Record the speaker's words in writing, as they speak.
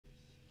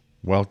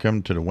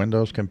Welcome to the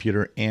Windows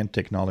Computer and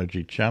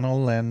Technology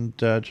channel, and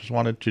just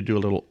wanted to do a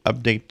little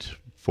update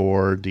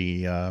for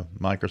the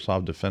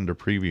Microsoft Defender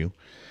preview,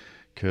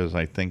 because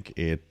I think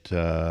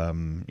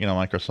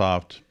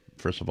Microsoft,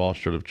 first of all,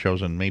 should have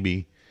chosen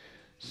maybe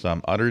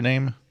some other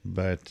name,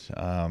 but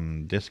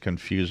this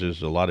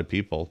confuses a lot of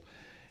people,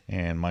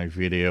 and my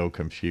video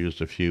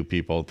confused a few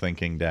people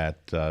thinking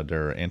that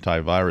their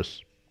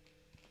antivirus,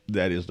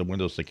 that is the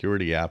Windows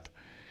Security app,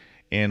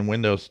 in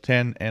Windows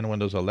 10 and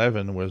Windows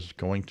 11 was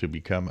going to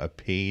become a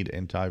paid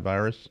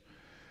antivirus,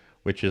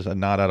 which is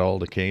not at all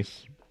the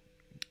case.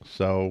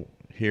 So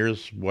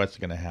here's what's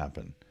going to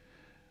happen.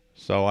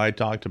 So I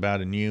talked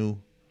about a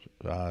new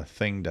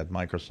thing that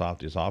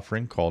Microsoft is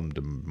offering called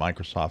the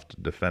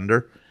Microsoft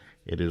Defender.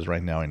 It is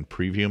right now in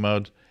preview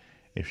mode.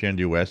 If you're in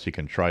the US, you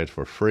can try it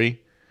for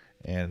free.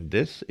 And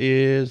this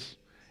is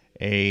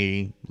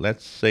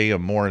let's say, a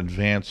more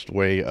advanced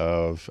way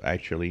of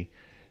actually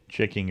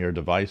checking your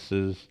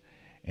devices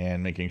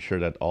and making sure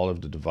that all of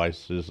the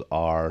devices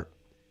are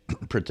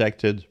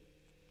protected.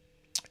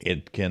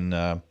 It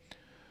can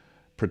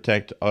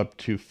protect up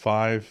to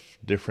 5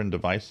 different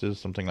devices,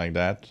 something like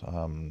that.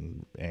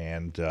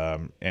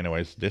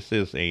 Anyways, this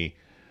is a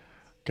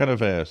kind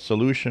of a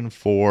solution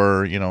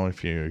for,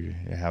 if you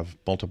have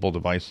multiple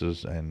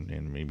devices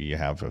and maybe you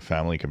have a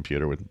family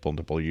computer with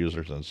multiple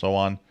users and so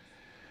on.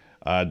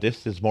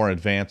 This is more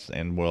advanced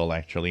and will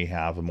actually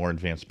have a more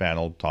advanced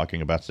panel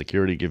talking about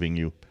security, giving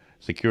you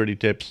security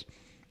tips,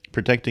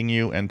 protecting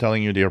you, and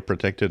telling you they are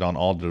protected on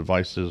all the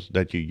devices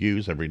that you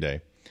use every day.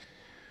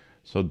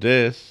 So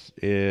this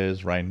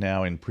is right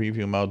now in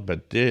preview mode,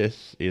 but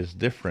this is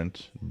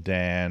different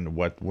than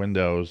what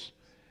Windows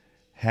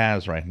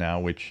has right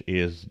now, which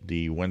is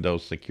the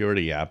Windows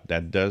Security app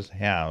that does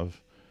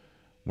have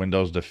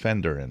Windows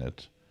Defender in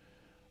it.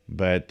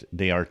 But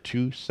they are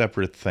two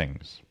separate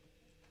things.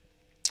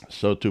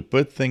 So to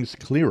put things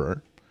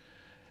clearer,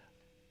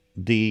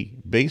 the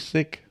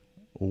basic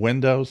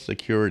Windows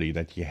security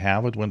that you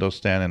have with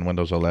Windows 10 and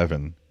Windows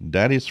 11,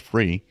 that is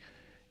free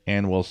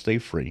and will stay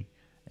free,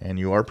 and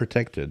you are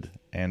protected,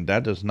 and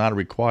that does not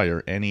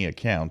require any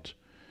account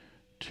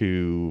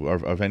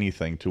of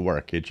anything to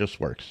work. It just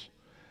works.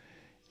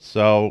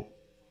 So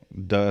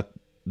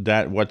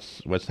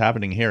what's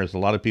happening here is a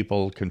lot of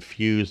people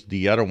confuse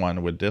the other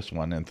one with this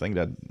one and think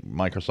that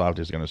Microsoft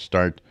is going to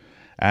start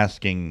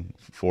asking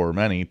for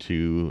money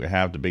to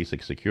have the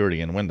basic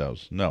security in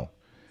Windows. No.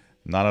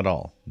 Not at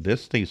all.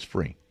 This stays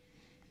free.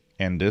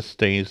 And this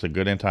stays a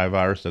good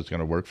antivirus that's going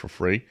to work for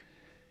free.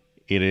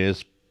 It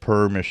is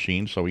per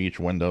machine, so each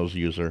Windows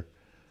user,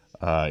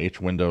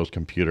 each Windows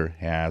computer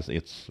has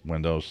its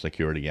Windows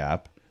Security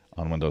app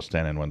on Windows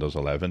 10 and Windows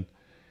 11.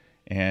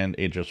 And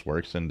it just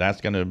works, and that's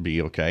going to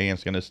be okay, and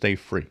it's going to stay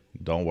free.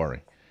 Don't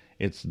worry.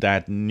 It's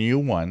that new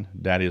one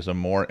that is a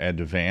more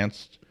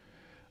advanced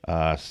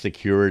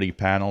security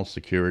panel,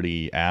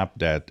 security app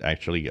that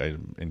actually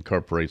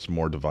incorporates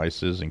more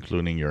devices,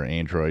 including your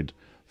Android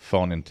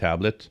phone and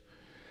tablet,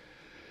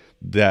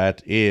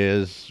 that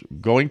is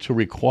going to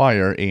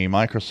require a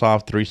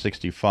Microsoft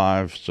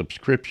 365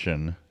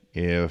 subscription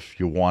if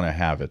you want to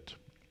have it.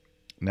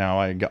 Now,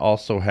 I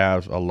also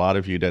have a lot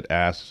of you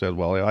that said,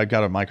 well, I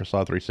got a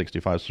Microsoft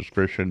 365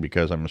 subscription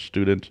because I'm a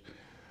student.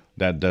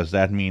 Does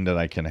that mean that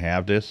I can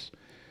have this?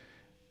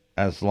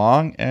 As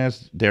long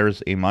as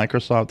there's a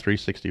Microsoft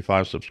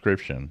 365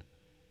 subscription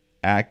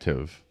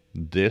active,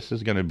 this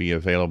is going to be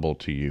available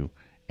to you,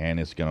 and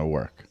it's going to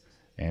work,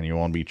 and you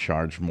won't be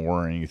charged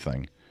more or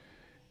anything.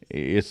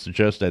 It's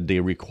just that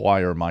they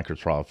require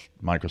Microsoft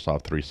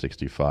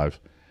 365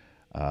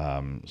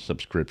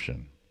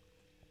 subscription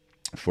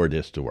for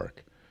this to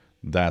work.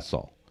 That's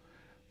all.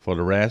 For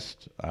the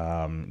rest,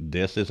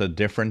 this is a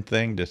different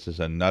thing. This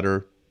is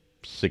another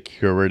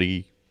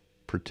security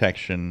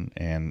protection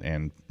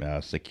and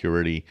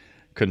security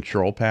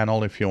control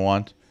panel, if you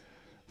want,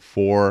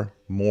 for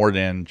more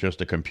than just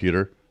a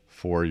computer,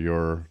 for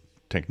your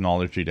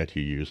technology that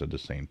you use at the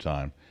same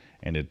time,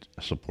 and it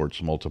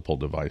supports multiple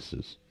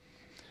devices.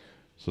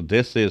 So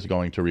this is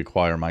going to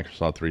require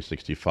Microsoft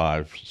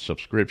 365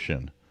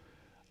 subscription,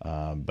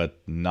 but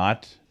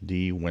not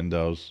the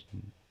Windows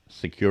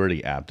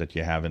Security app that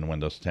you have in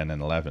Windows 10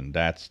 and 11.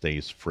 That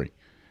stays free.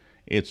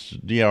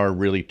 They are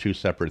really two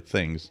separate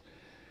things.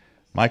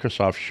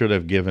 Microsoft should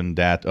have given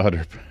that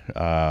other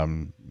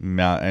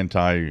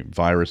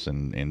antivirus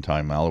and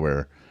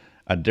anti-malware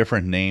a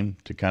different name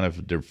to kind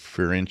of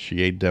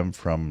differentiate them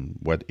from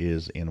what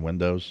is in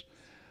Windows.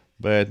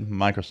 But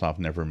Microsoft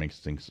never makes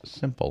things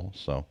simple,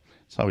 so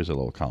it's always a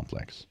little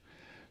complex.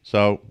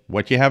 So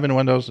what you have in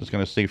Windows is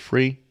going to stay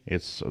free.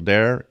 It's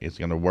there. It's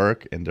going to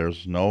work, and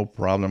there's no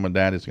problem with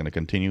that. It's going to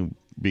continue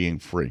being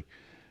free.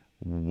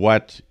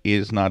 What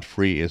is not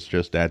free is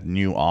just that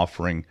new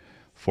offering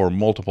for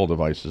multiple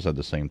devices at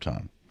the same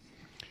time.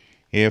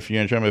 If you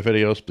enjoy my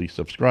videos, please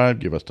subscribe,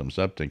 give us thumbs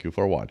up. Thank you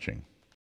for watching.